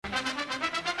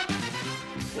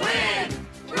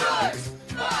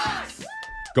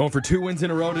Going for 2 wins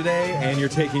in a row today, and you're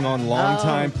taking on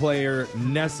longtime player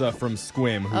Nessa from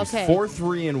Squim, who's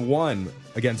 4-3-1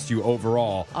 against you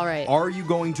overall. All right. Are you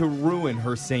going to ruin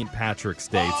her St. Patrick's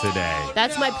Day today?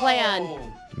 That's my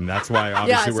plan. And that's why,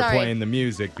 obviously, we're playing the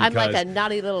music. Because I'm like a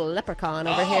naughty little leprechaun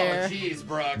over here. Oh, jeez,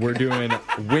 Brooke. we're doing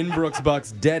Winbrooks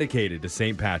Bucks dedicated to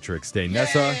St. Patrick's Day.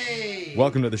 Nessa,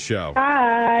 welcome to the show.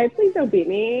 Hi, please don't beat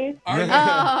me.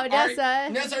 Nessa.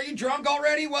 Nessa, are you drunk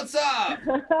already? What's up?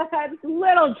 It's a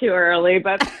little too early,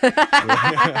 but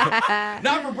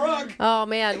Not for Brooke. Oh,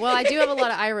 man. Well, I do have a lot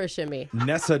of Irish in me.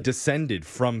 Nessa descended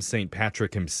from St.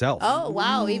 Patrick himself. Oh,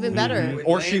 wow. Even better.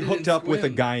 Or she Landed hooked in up with a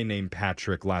Squim. guy named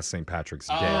Patrick last St. Patrick's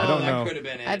Day. Oh, I don't know. That could have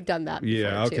been it. I've done that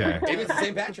Yeah, before, okay. too. Maybe it's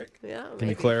St. Patrick. Yeah, Can you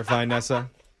maybe. clarify, Nessa?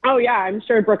 oh yeah, I'm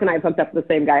sure Brooke and I have hooked up with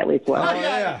the same guy at least once. Oh,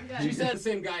 yeah. She said the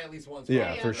same guy at least once.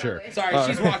 Yeah, for sure. Sorry,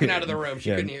 she's walking out of the room.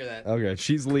 She couldn't hear that. Okay,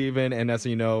 she's leaving, and Nessa,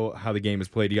 you know how the game is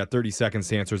played. You got 30 seconds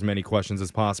to answer as many questions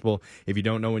as possible. If you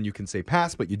don't know when, you can say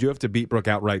pass, but you do have to beat Brooke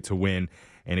outright to win.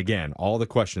 And again, all the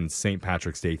questions St.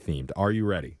 Patrick's Day themed. Are you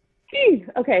ready? Gee,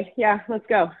 okay, yeah, let's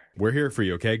go. We're here for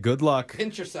you, okay? Good luck.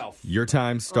 Pinch yourself. Your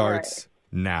time starts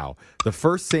now. The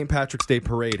first St. Patrick's Day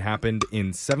parade happened in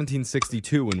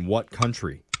 1762 in what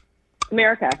country?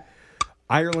 America,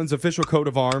 Ireland's official coat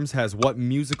of arms has what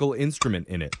musical instrument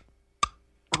in it?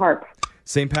 harp,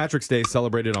 St. Patrick's Day is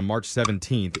celebrated on March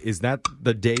 17th. Is that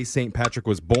the day St. Patrick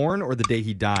was born or the day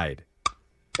he died?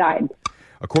 died,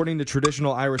 According to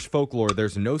traditional Irish folklore,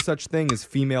 there's no such thing as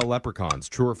female leprechauns.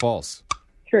 True or false?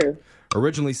 true,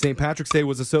 Originally, St. Patrick's Day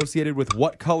was associated with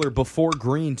what color before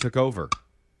green took over?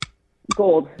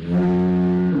 gold,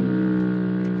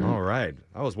 All right.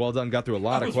 That was well done. Got through a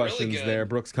lot That of was really questions good. there.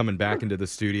 Brooke's coming back into the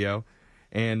studio.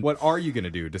 And what are you going to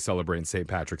do to celebrate St.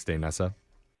 Patrick's Day, Nessa?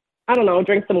 I don't know,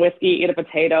 drink some whiskey, eat a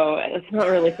potato, and it's not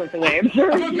really something I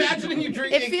observe. I'm imagining you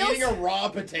drinking, It feels- eating a raw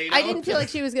potato. I didn't feel like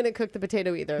she was going to cook the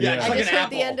potato either. Yeah, it's I like just an heard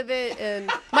the apple. end of it, and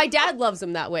my dad loves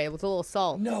them that way with a little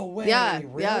salt. No way. Yeah,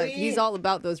 yeah, Really? he's all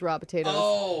about those raw potatoes.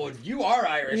 Oh, you are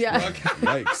Irish, Yeah. Brooke.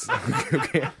 Yikes.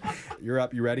 Okay. You're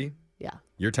up. You ready? Yeah.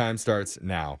 Your time starts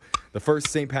now. The first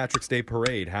St. Patrick's Day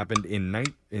parade happened in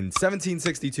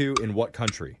 1762 in what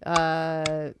country?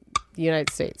 The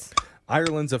United States.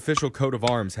 Ireland's official coat of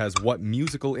arms has what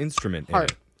musical instrument in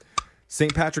Harp. it?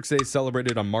 St. Patrick's Day is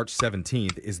celebrated on March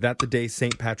 17th. Is that the day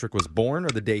St. Patrick was born or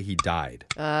the day he died?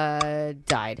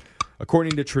 Died.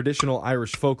 According to traditional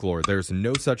Irish folklore, there's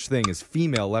no such thing as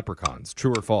female leprechauns.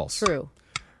 True or false? True.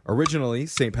 Originally,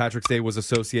 St. Patrick's Day was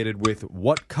associated with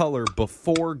what color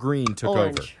before green took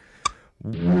Orange.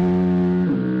 over?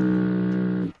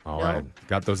 All right.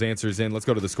 Got those answers in. Let's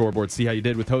go to the scoreboard, see how you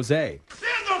did with Jose.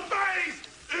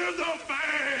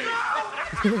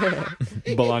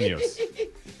 Bolaños.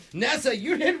 Nessa,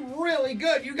 you did really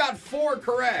good. You got 4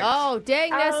 correct. Oh, dang,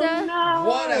 Nessa. Oh, no.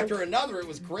 One after another. It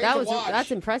was great to watch.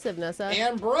 That's impressive, Nessa.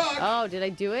 And Brooke, Oh, did I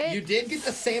do it? you did get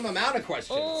the same amount of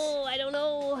questions. Oh, I don't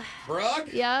know. Brooke,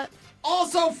 Yeah.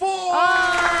 also 4.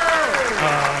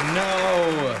 Oh,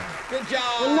 no. Good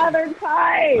job. Another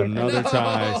tie. Another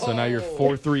tie. So now you're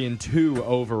 4-3-2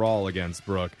 overall against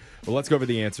Brooke. Well, let's go over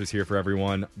the answers here for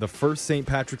everyone. The first St.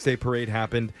 Patrick's Day parade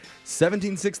happened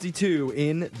 1762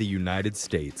 in the United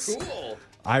States. Cool.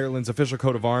 Ireland's official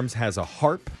coat of arms has a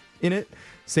harp in it.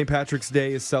 St. Patrick's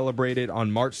Day is celebrated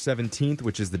on March 17th,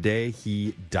 which is the day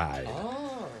he died.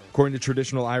 According to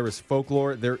traditional Irish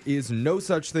folklore, there is no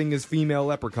such thing as female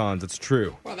leprechauns. It's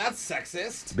true. Well, that's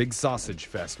sexist. Big sausage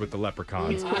fest with the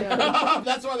leprechauns.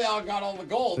 That's why they all got all the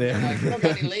gold. Yeah. They're like, we don't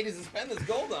got any ladies to spend this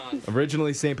gold on.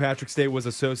 Originally, St. Patrick's Day was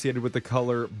associated with the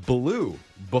color blue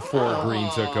before green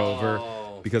took over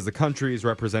because the country is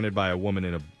represented by a woman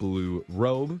in a blue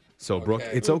robe. So, Brooke,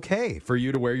 Okay. it's okay for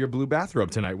you to wear your blue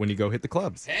bathrobe tonight when you go hit the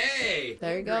clubs. Hey.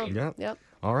 There you go. Yep. Yep.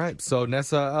 All right. So,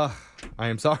 Nessa, I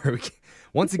am sorry.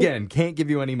 Once again, can't give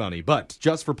you any money, but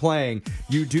just for playing,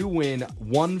 you do win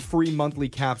 1 free monthly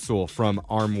capsule from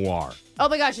Armoire. Oh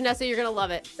my gosh, Nessa, you're going to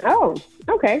love it. Oh,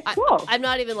 okay, cool. I'm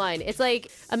not even lying. It's like,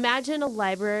 imagine a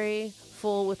library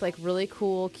full with like really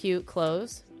cool, cute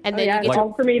clothes. And Oh, then yeah, you it's get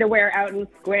all for me to wear out in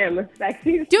Squim.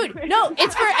 Sexy. Dude, no,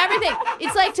 it's for everything.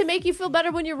 It's like to make you feel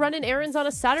better when you're running errands on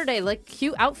a Saturday, like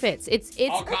cute outfits. It's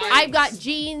All kinds. I've got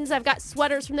jeans, I've got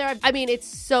sweaters from there. I mean, it's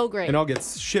so great. And all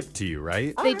gets shipped to you,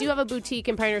 right? They do have a boutique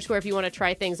in Pioneer Square if you want to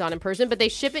try things on in person, but they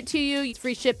ship it to you. It's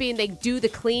free shipping. They do the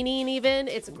cleaning even.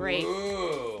 It's great.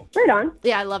 Ooh. Right on.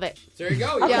 Yeah, I love it. So there you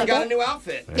go. You Yeah. got a new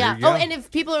outfit. There Yeah. you go. Oh, and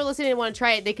if people are listening and want to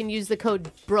try it, they can use the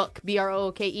code Brooke,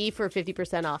 BROOKE, for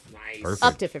 50% off. Nice. Perfect.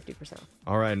 Up to 50% off.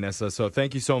 All right, Nessa. So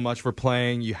thank you so much for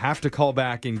playing. You have to call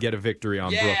back and get a victory on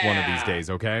Brooke one of these Yeah. days,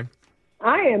 okay?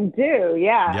 I am due,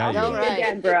 yeah. Yeah, I'll you do are. it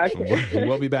again, Brooke.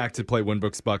 We'll be back to play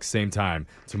Winbrook's Bucks same time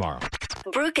tomorrow.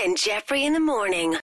 Brooke and Jeffrey in the morning.